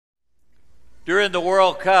During the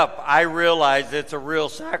World Cup, I realized it's a real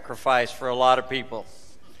sacrifice for a lot of people.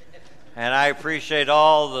 And I appreciate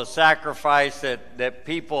all the sacrifice that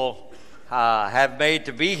people have made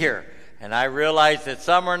to be here. And I realize that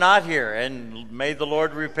some are not here, and may the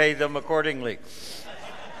Lord repay them accordingly.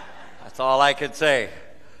 That's all I can say.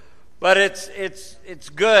 But it's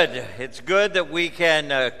good. It's good that we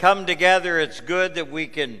can come together. It's good that we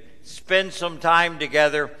can spend some time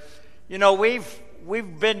together. You know,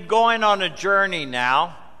 we've been going on a journey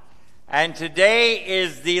now, and today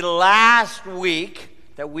is the last week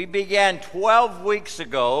that we began 12 weeks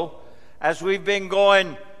ago, as we've been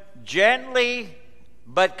going gently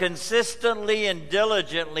but consistently and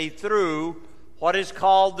diligently through what is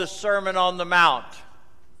called the Sermon on the Mount.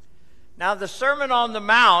 Now, the Sermon on the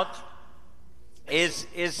Mount is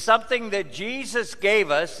something that Jesus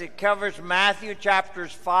gave us. It covers Matthew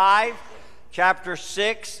chapters 5, chapter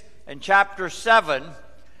 6, and chapter 7.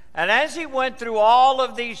 And as he went through all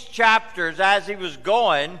of these chapters, as he was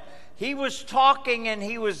going, he was talking and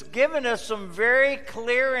he was giving us some very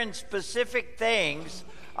clear and specific things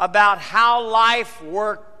about how life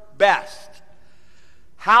worked best,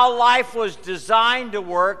 how life was designed to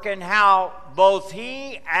work, and how both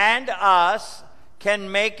he and us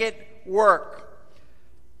can make it work.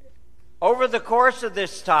 Over the course of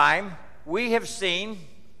this time, we have seen,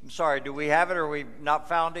 I'm sorry, do we have it or we not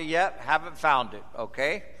found it yet? Haven't found it,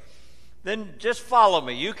 okay? Then just follow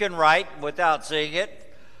me. You can write without seeing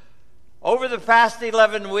it. Over the past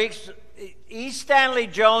 11 weeks, E. Stanley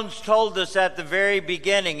Jones told us at the very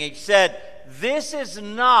beginning, he said, this is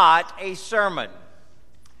not a sermon.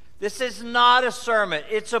 This is not a sermon.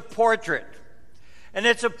 It's a portrait. And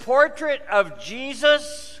it's a portrait of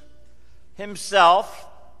Jesus himself.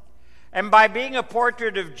 And by being a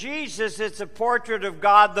portrait of Jesus, it's a portrait of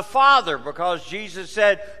God the Father, because Jesus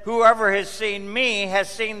said, whoever has seen me has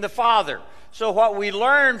seen the Father. So what we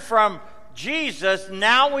learn from Jesus,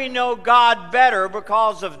 now we know God better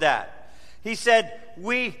because of that. He said,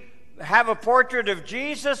 we have a portrait of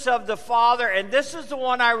Jesus, of the Father, and this is the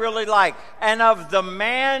one I really like, and of the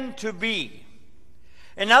man to be.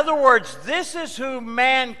 In other words, this is who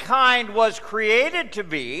mankind was created to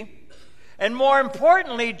be. And more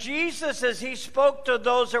importantly, Jesus, as he spoke to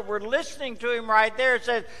those that were listening to him right there,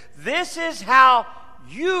 said, this is how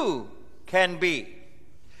you can be.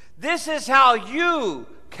 This is how you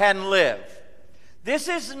can live. This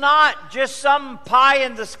is not just some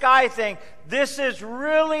pie-in-the-sky thing. This is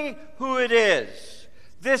really who it is.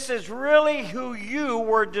 This is really who you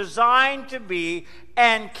were designed to be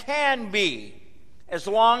and can be, as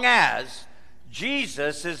long as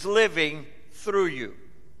Jesus is living through you.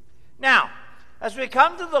 Now, as we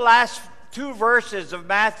come to the last two verses of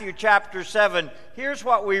Matthew chapter 7, here's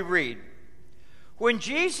what we read. When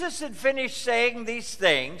Jesus had finished saying these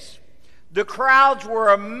things, the crowds were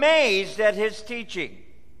amazed at his teaching,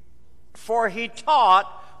 for he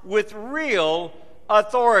taught with real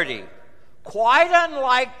authority, quite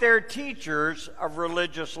unlike their teachers of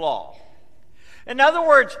religious law. In other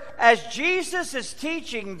words, as Jesus is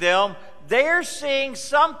teaching them, they're seeing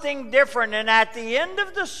something different. And at the end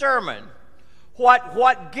of the sermon,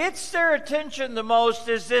 what gets their attention the most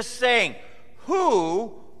is this saying,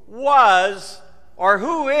 who was or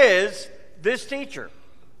who is this teacher?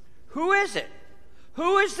 Who is it?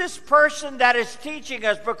 Who is this person that is teaching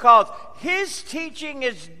us? Because his teaching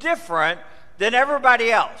is different than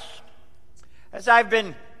everybody else. As I've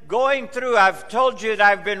been going through, I've told you that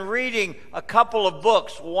I've been reading a couple of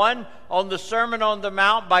books. One on the Sermon on the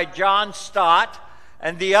Mount by John Stott,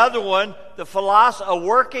 and the other one, A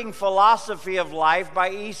Working Philosophy of Life by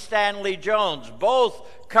E. Stanley Jones, both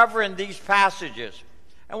covering these passages.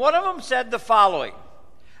 And one of them said the following: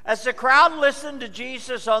 as the crowd listened to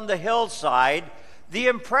Jesus on the hillside, the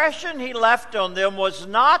impression he left on them was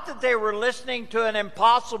not that they were listening to an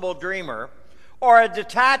impossible dreamer or a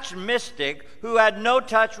detached mystic who had no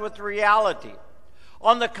touch with reality.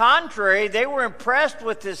 On the contrary, they were impressed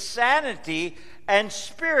with his sanity and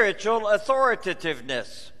spiritual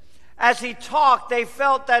authoritativeness. As he talked, they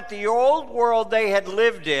felt that the old world they had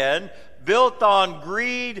lived in, built on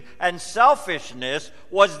greed and selfishness,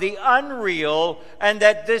 was the unreal, and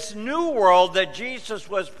that this new world that Jesus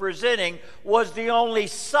was presenting was the only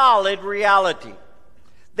solid reality.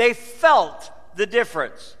 They felt the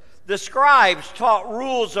difference. The scribes taught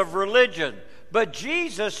rules of religion, but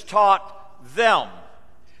Jesus taught them.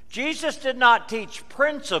 Jesus did not teach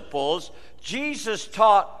principles. Jesus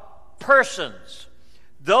taught persons.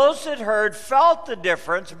 Those that heard felt the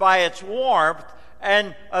difference by its warmth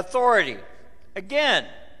and authority. Again,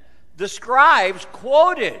 the scribes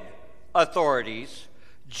quoted authorities.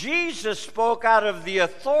 Jesus spoke out of the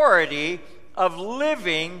authority of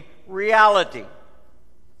living reality.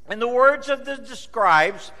 In the words of the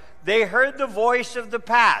scribes, they heard the voice of the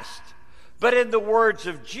past. But in the words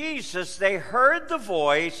of Jesus, they heard the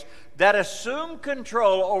voice that assumed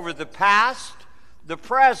control over the past, the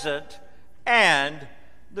present, and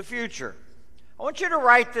the future. I want you to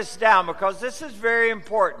write this down because this is very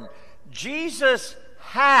important. Jesus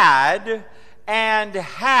had and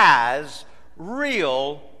has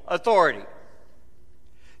real authority.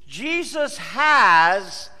 Jesus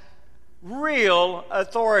has real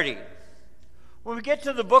authority. When we get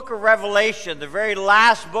to the book of Revelation, the very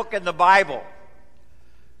last book in the Bible,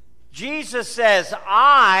 Jesus says,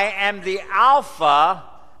 I am the Alpha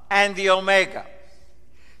and the Omega.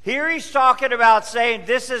 Here he's talking about saying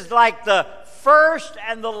this is like the first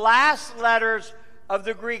and the last letters of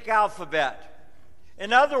the Greek alphabet.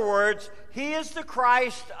 In other words, he is the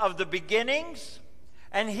Christ of the beginnings,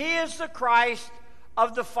 and he is the Christ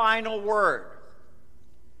of the final word.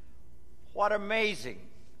 What amazing,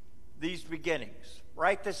 these beginnings.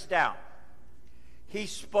 Write this down. He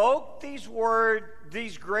spoke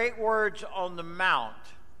these great words on the mount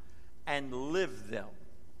and lived them.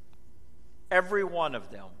 Every one of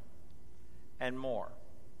them and more.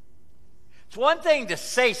 It's one thing to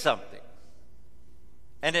say something,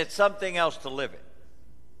 and it's something else to live it.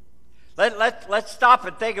 Let's stop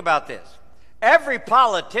and think about this. Every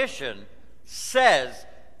politician says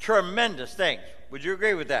tremendous things. Would you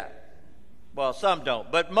agree with that? Well, some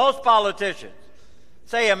don't, but most politicians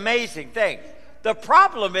say amazing things. The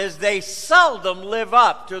problem is they seldom live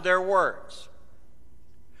up to their words.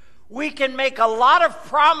 We can make a lot of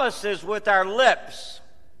promises with our lips.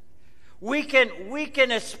 We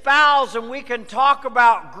can espouse and we can talk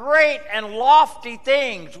about great and lofty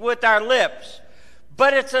things with our lips.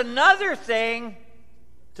 But it's another thing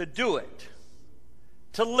to do it,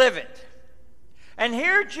 to live it. And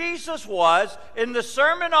here Jesus was in the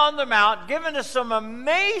Sermon on the Mount giving us some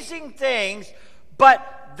amazing things,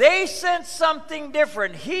 but they sensed something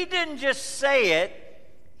different. He didn't just say it,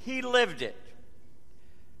 he lived it.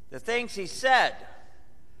 The things he said,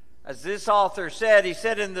 as this author said, he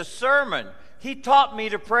said in the sermon, he taught me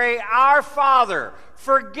to pray, Our Father,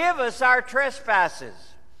 forgive us our trespasses.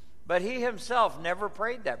 But he himself never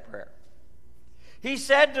prayed that prayer. He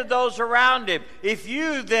said to those around him, if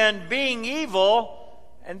you then, being evil,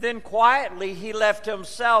 and then quietly he left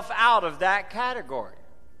himself out of that category.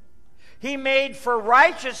 He made for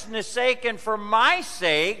righteousness' sake and for my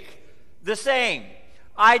sake the same,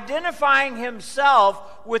 identifying himself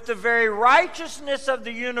with the very righteousness of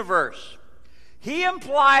the universe. He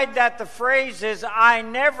implied that the phrases, I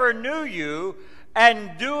never knew you,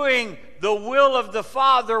 and doing the will of the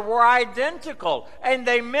Father were identical, and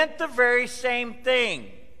they meant the very same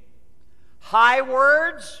thing. High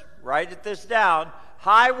words, write this down,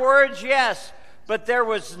 high words, yes, but there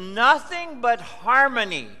was nothing but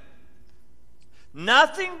harmony.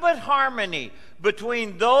 Nothing but harmony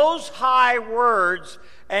between those high words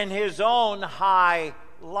and his own high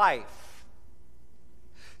life.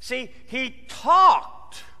 See, he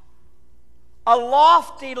talked a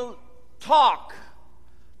lofty talk,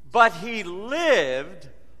 but he lived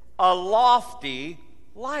a lofty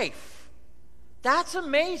life. That's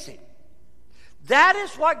amazing. That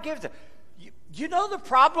is what gives it. You know the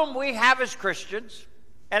problem we have as Christians,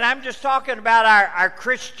 and I'm just talking about our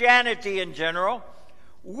Christianity in general.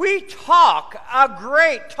 We talk a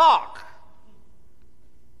great talk.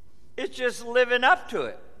 It's just living up to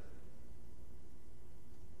it.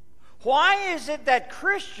 Why is it that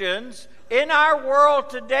Christians in our world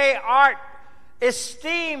today aren't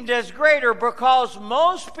esteemed as greater? Because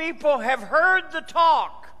most people have heard the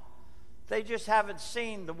talk. They just haven't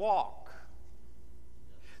seen the walk.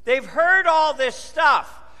 They've heard all this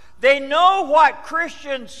stuff. They know what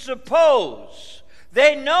Christians suppose.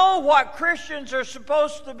 They know what Christians are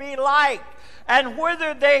supposed to be like. And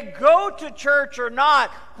whether they go to church or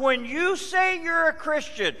not, when you say you're a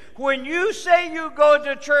Christian, when you say you go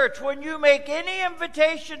to church, when you make any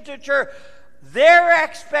invitation to church, their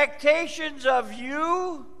expectations of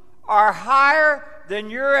you are higher than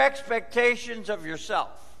your expectations of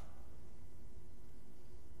yourself.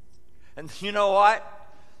 And you know what?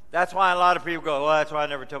 That's why a lot of people go, well, that's why I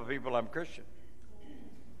never tell people I'm Christian.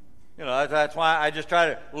 You know, that's why I just try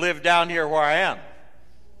to live down here where I am.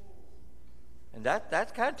 And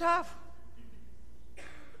that's kind of tough.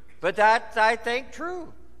 But that's, I think,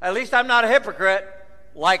 true. At least I'm not a hypocrite,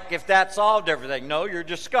 like if that solved everything. No, you're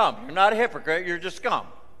just scum. You're not a hypocrite, you're just scum.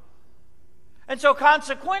 And so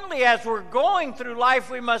consequently, as we're going through life,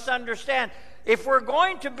 we must understand, if we're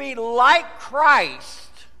going to be like Christ,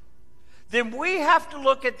 then we have to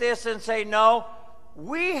look at this and say, no,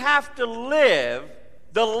 we have to live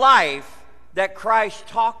the life that Christ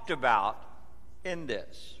talked about in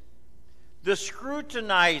this. The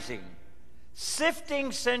scrutinizing,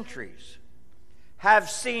 sifting centuries have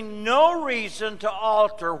seen no reason to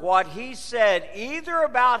alter what he said either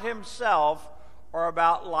about himself or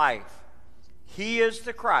about life. He is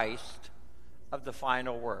the Christ of the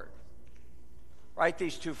final word. Write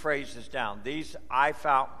these two phrases down. These I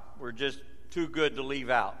found were just too good to leave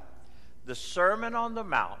out. The Sermon on the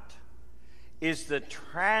Mount is the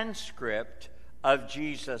transcript of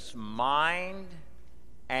Jesus' mind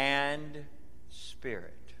and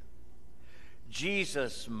spirit.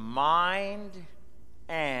 Jesus' mind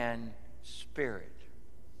and spirit.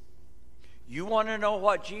 You want to know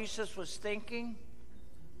what Jesus was thinking?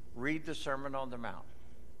 Read the Sermon on the Mount.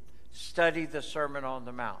 Study the Sermon on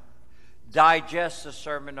the Mount. Digest the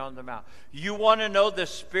Sermon on the Mount. You want to know the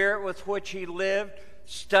spirit with which he lived?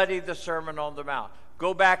 Study the Sermon on the Mount.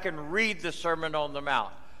 Go back and read the Sermon on the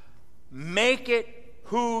Mount. Make it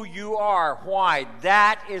who you are. Why?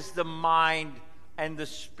 That is the mind and the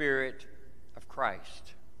spirit of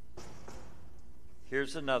Christ.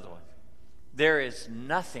 Here's another one. There is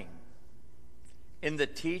nothing in the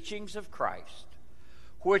teachings of Christ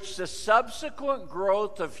which the subsequent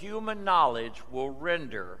growth of human knowledge will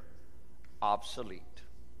render obsolete.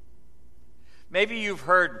 Maybe you've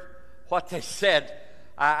heard what they said.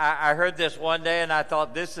 I heard this one day and I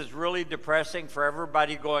thought, this is really depressing for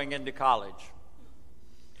everybody going into college.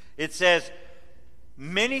 It says,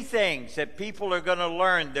 many things that people are going to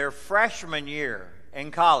learn their freshman year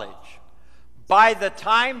in college, by the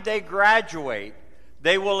time they graduate,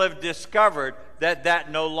 they will have discovered that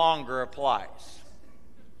that no longer applies.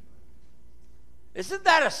 Isn't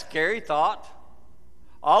that a scary thought?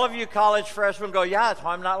 All of you college freshmen go, yeah, that's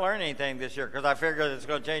why I'm not learning anything this year, because I figure it's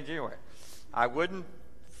going to change anyway. I wouldn't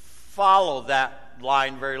follow that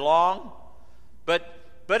line very long, but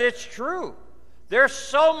it's true. There's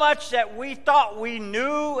so much that we thought we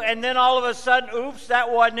knew, and then all of a sudden, oops,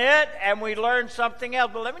 that wasn't it, and we learned something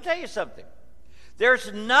else. But let me tell you something.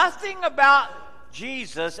 There's nothing about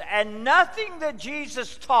Jesus and nothing that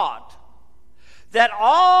Jesus taught that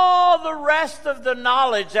all the rest of the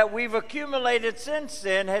knowledge that we've accumulated since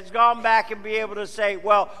then has gone back and be able to say,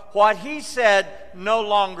 well, what he said no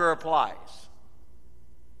longer applies.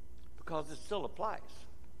 Because it still applies.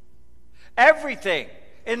 Everything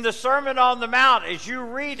in the Sermon on the Mount, as you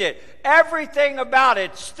read it, everything about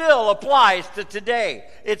it still applies to today.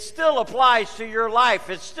 It still applies to your life.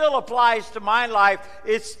 It still applies to my life.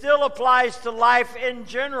 It still applies to life in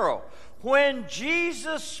general. When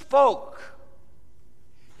Jesus spoke,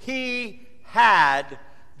 he had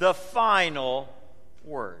the final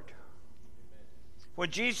word. When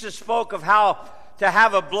Jesus spoke of how to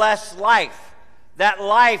have a blessed life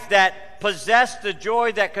that possessed the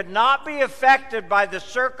joy that could not be affected by the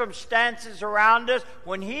circumstances around us,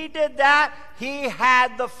 when he did that, he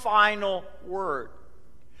had the final word.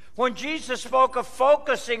 When Jesus spoke of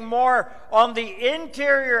focusing more on the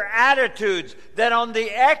interior attitudes than on the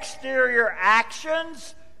exterior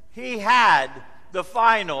actions, he had the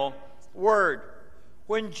final word.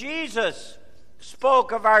 When Jesus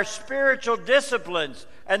spoke of our spiritual disciplines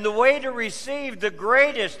and the way to receive the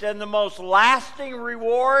greatest and the most lasting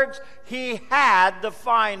rewards, he had the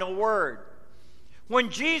final word. When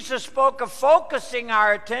Jesus spoke of focusing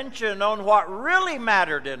our attention on what really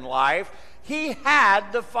mattered in life, he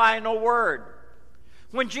had the final word.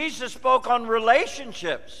 When Jesus spoke on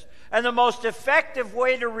relationships and the most effective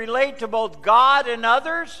way to relate to both God and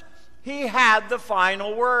others, he had the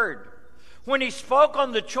final word. When he spoke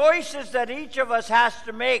on the choices that each of us has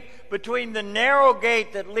to make between the narrow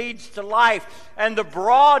gate that leads to life and the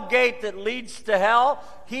broad gate that leads to hell,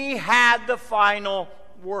 he had the final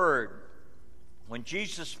word. When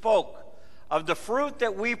Jesus spoke of the fruit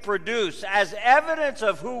that we produce as evidence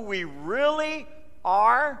of who we really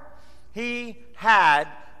are, he had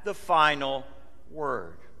the final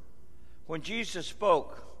word. When Jesus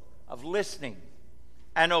spoke of listening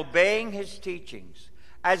and obeying his teachings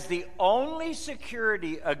as the only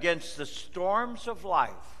security against the storms of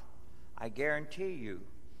life, I guarantee you,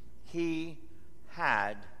 he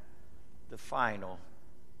had the final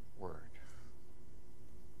word.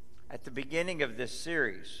 At the beginning of this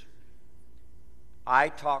series, I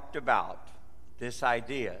talked about this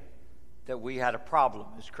idea that we had a problem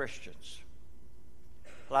as Christians.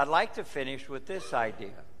 Well, I'd like to finish with this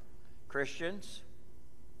idea. Christians,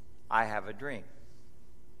 I have a dream.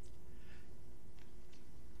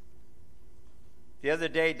 The other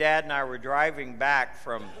day, Dad and I were driving back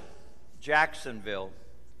from Jacksonville,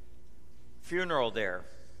 funeral there.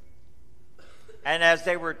 And as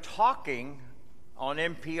they were talking on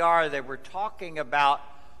NPR, they were talking about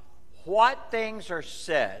what things are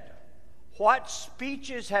said, what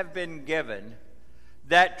speeches have been given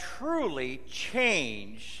that truly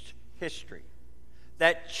changed history,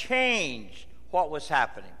 that changed what was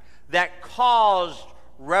happening, that caused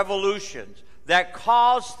revolutions, that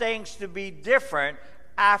caused things to be different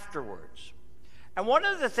afterwards. And one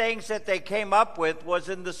of the things that they came up with was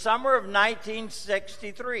in the summer of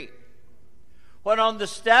 1963, when on the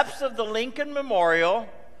steps of the Lincoln Memorial,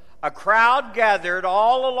 a crowd gathered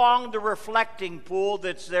all along the reflecting pool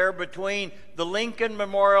that's there between the Lincoln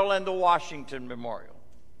Memorial and the Washington Memorial.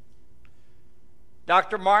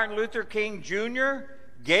 Dr. Martin Luther King Jr.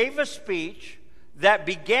 gave a speech that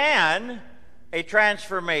began a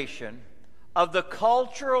transformation of the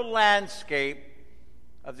cultural landscape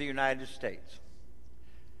of the United States.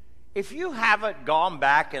 If you haven't gone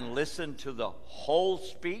back and listened to the whole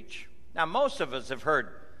speech, now most of us have heard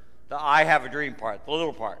the I have a dream part, the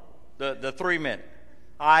little part, the 3 minute.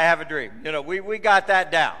 I have a dream. You know, we got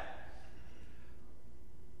that down.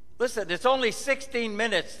 Listen, it's only 16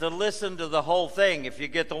 minutes to listen to the whole thing if you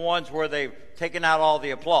get the ones where they've taken out all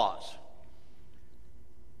the applause.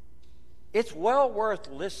 It's well worth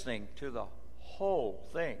listening to the whole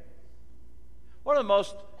thing. One of the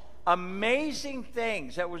most amazing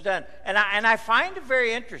things that was done, and I find it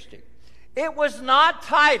very interesting. It was not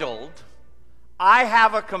titled, I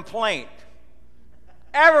have a complaint.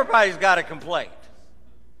 Everybody's got a complaint.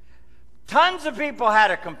 Tons of people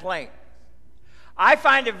had a complaint. I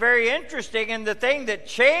find it very interesting, and the thing that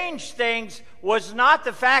changed things was not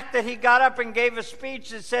the fact that he got up and gave a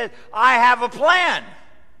speech that said, I have a plan.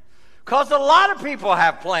 Because a lot of people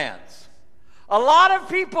have plans. A lot of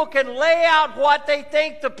people can lay out what they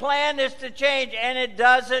think the plan is to change, and it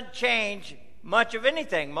doesn't change much of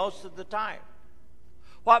anything most of the time.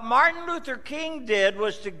 What Martin Luther King did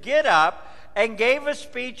was to get up and gave a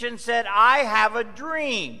speech and said, I have a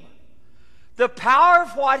dream. The power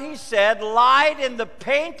of what he said lied in the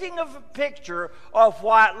painting of a picture of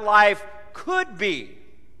what life could be.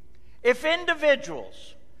 If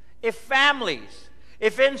individuals, if families,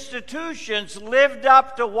 if institutions lived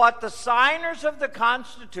up to what the signers of the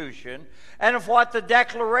Constitution and of what the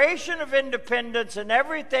Declaration of Independence and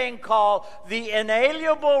everything call the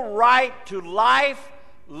inalienable right to life,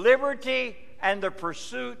 liberty, and the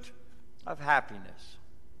pursuit of happiness.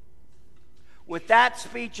 With that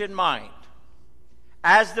speech in mind,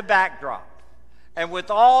 as the backdrop, and with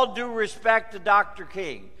all due respect to Dr.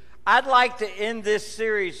 King, I'd like to end this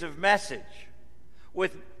series of message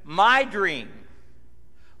with my dream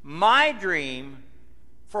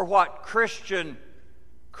for what Christian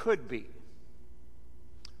could be.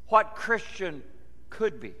 What Christian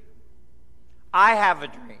could be. I have a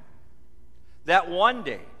dream that one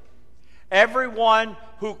day everyone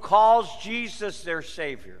who calls Jesus their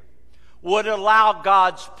Savior would allow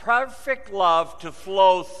God's perfect love to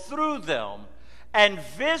flow through them and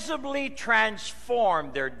visibly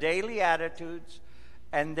transform their daily attitudes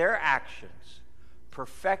and their actions,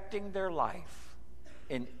 perfecting their life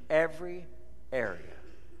in every area.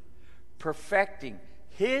 Perfecting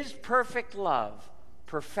His perfect love,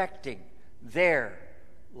 perfecting their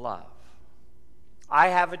love. I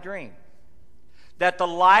have a dream that the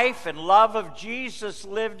life and love of Jesus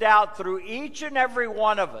lived out through each and every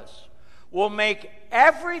one of us will make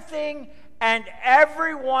everything and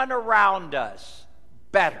everyone around us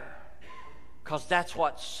better. Because that's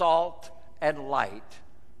what salt and light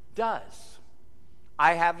does.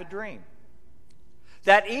 I have a dream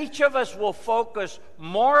that each of us will focus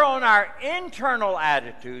more on our internal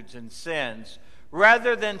attitudes and sins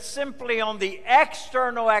rather than simply on the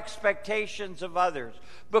external expectations of others,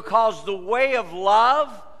 because the way of love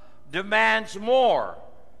demands more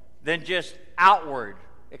than just outward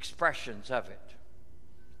expressions of it.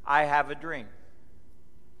 I have a dream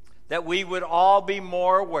that we would all be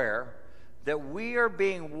more aware that we are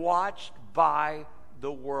being watched by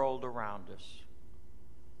the world around us,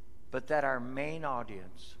 but that our main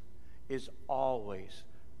audience is always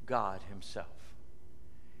God Himself.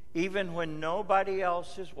 Even when nobody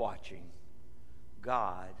else is watching,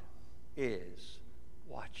 God is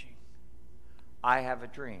watching. I have a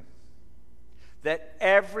dream that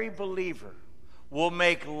every believer will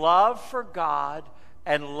make love for God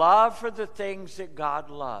and love for the things that God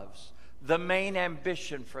loves the main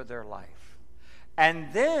ambition for their life.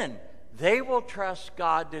 And then they will trust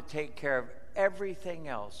God to take care of everything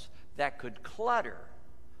else that could clutter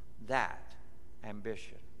that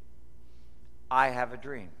ambition. I have a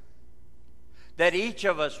dream that each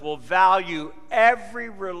of us will value every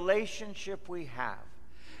relationship we have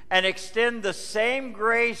and extend the same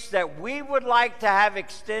grace that we would like to have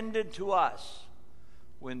extended to us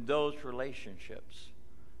when those relationships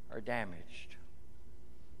are damaged.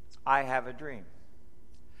 I have a dream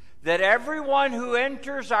that everyone who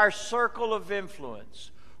enters our circle of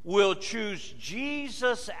influence will choose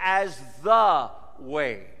Jesus as the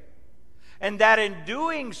way, and that in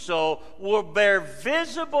doing so will bear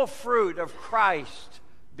visible fruit of Christ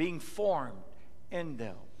being formed in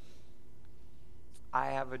them. I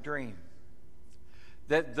have a dream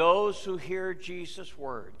that those who hear Jesus'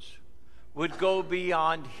 words would go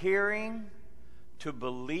beyond hearing to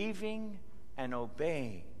believing and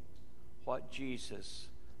obeying what Jesus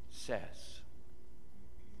says.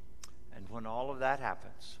 And when all of that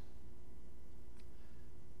happens,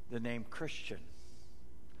 the name Christian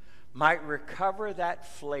might recover that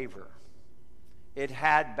flavor it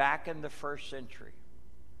had back in the first century,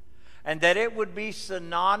 and that it would be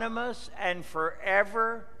synonymous and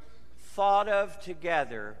forever thought of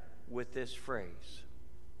together with this phrase: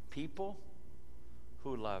 people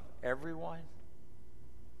who love everyone,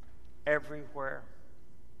 everywhere,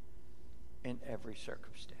 in every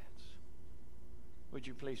circumstance. Would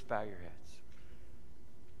you please bow your heads?